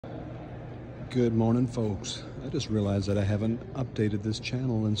Good morning, folks. I just realized that I haven't updated this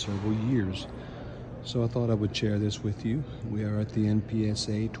channel in several years, so I thought I would share this with you. We are at the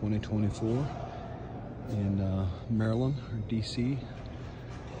NPSA 2024 in Maryland or DC.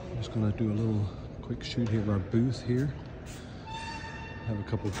 I'm just going to do a little quick shoot here of our booth here. Have a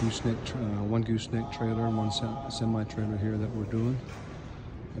couple of one gooseneck trailer and one semi-trailer here that we're doing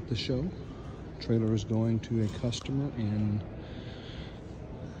at the show. Trailer is going to a customer in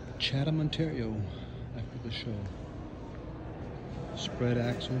Chatham, Ontario after the show. Spread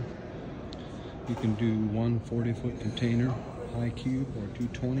axle. You can do one 40-foot container, high cube, or two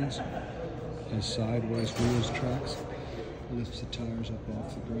 20s. Has sideways wheels tracks. Lifts the tires up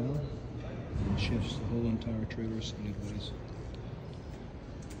off the ground and shifts the whole entire trailer sideways.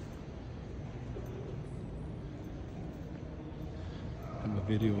 I have a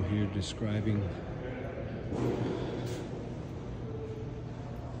video here describing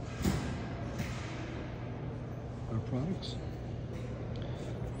our products.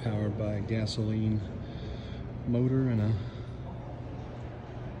 Powered by a gasoline motor and a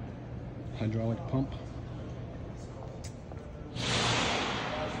hydraulic pump.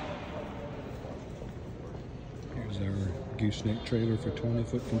 Here's our gooseneck trailer for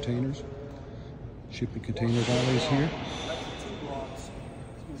 20-foot containers. Shipping container dollies here.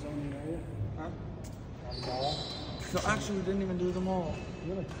 So actually we didn't even do them all.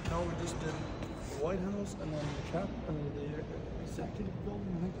 Really? No, we just did the White House and then the cap and then the executive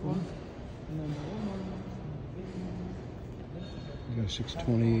building, I think one. And then the We got a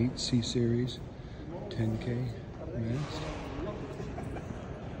 628 C series 10K mast.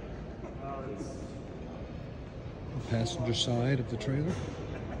 The passenger side of the trailer.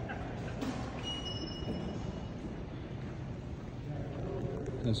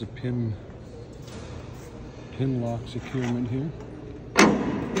 Has a pin lock securement here.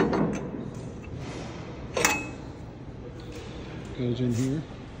 Goes in here.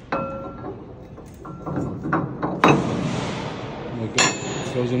 And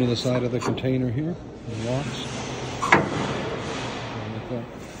it goes into the side of the container here and locks. And like that.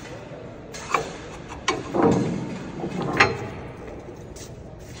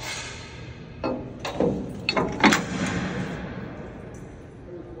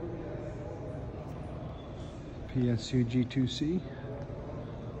 PSU G2C,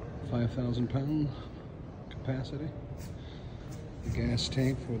 5,000 pound capacity. The gas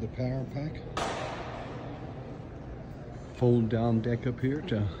tank for the power pack. Fold down deck up here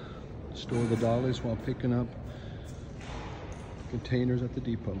to store the dollies while picking up containers at the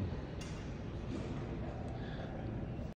depot.